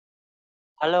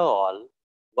Hello all,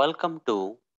 welcome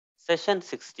to session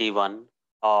 61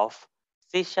 of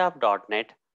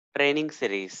CSharp.net training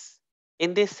series.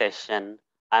 In this session,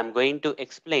 I'm going to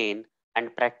explain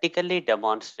and practically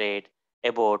demonstrate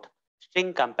about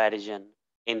string comparison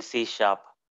in C Sharp.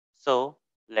 So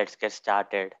let's get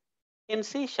started. In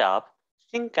C Sharp,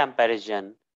 string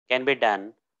comparison can be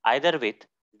done either with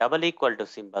double equal to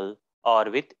symbol or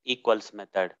with equals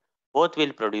method. Both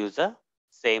will produce the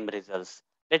same results.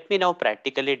 Let me now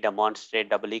practically demonstrate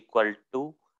double equal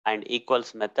to and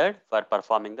equals method for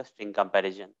performing the string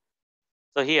comparison.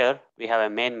 So here we have a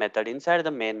main method. Inside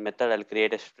the main method, I'll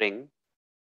create a string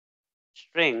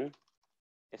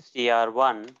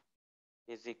str1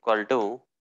 is equal to,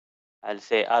 I'll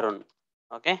say Arun.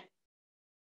 Okay.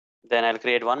 Then I'll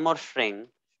create one more string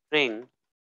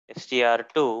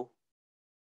str2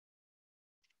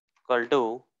 equal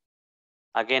to,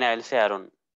 again I'll say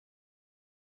Arun.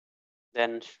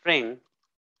 Then string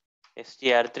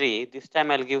str3, this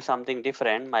time I'll give something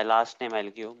different. My last name I'll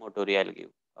give Moturi, I'll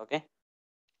give. Okay.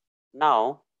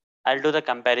 Now I'll do the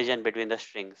comparison between the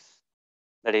strings.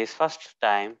 That is, first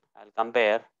time I'll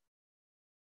compare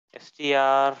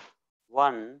str1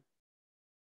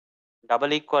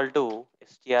 double equal to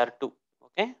str2.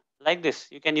 Okay, like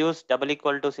this. You can use double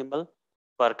equal to symbol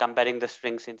for comparing the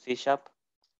strings in C Sharp.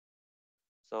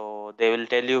 So they will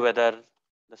tell you whether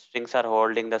the strings are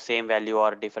holding the same value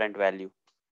or different value.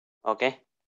 Okay,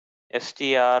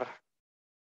 str1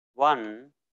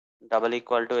 double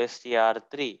equal to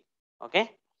str3.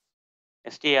 Okay,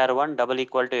 str1 double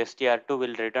equal to str2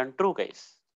 will return true,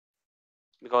 guys,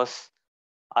 because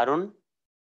Arun,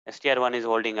 str1 is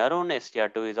holding Arun,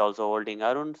 str2 is also holding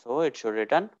Arun, so it should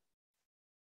return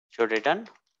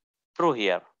true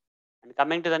here. And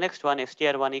coming to the next one,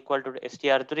 str1 equal to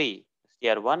str3,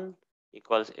 str1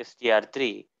 equals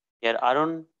str3. Here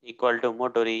Arun equal to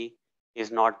Motori is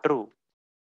not true,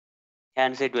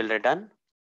 hence it will return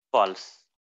false.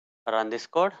 Run this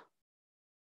code.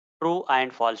 True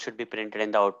and false should be printed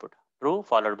in the output. True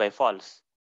followed by false.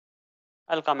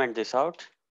 I'll comment this out.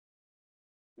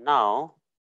 Now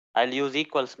I'll use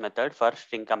equals method for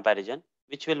string comparison,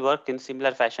 which will work in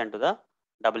similar fashion to the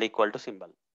double equal to symbol.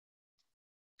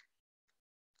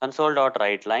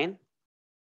 Console.writeLine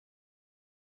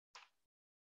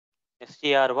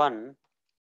str1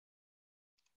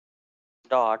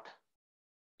 dot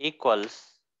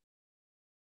equals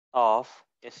of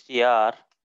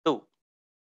str2.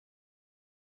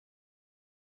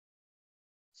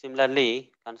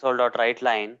 Similarly,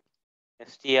 console.writeLine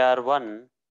str1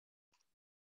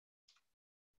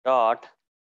 dot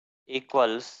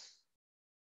equals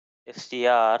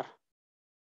str3.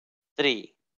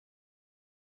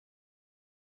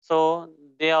 So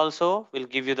they also will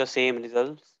give you the same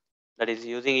results. That is,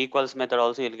 using equals method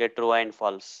also you'll get true and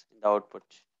false in the output.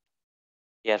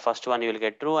 Here first one you will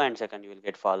get true and second you will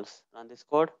get false. Run this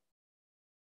code.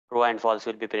 True and false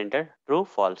will be printed. True,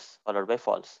 false, followed by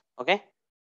false. Okay.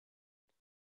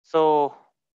 So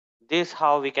this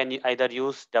how we can either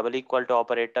use double equal to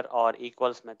operator or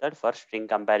equals method for string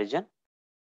comparison.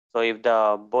 So if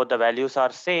both the values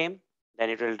are same, then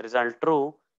it will result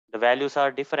true. The values are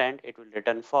different, it will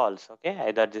return false. Okay,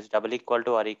 either this double equal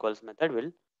to or equals method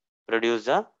will produce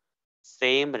the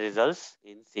same results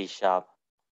in C Sharp.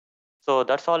 So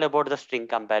that's all about the string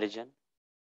comparison.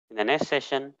 In the next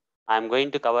session, I'm going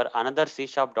to cover another C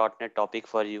Sharp.net topic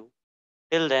for you.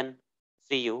 Till then,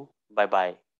 see you. Bye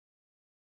bye.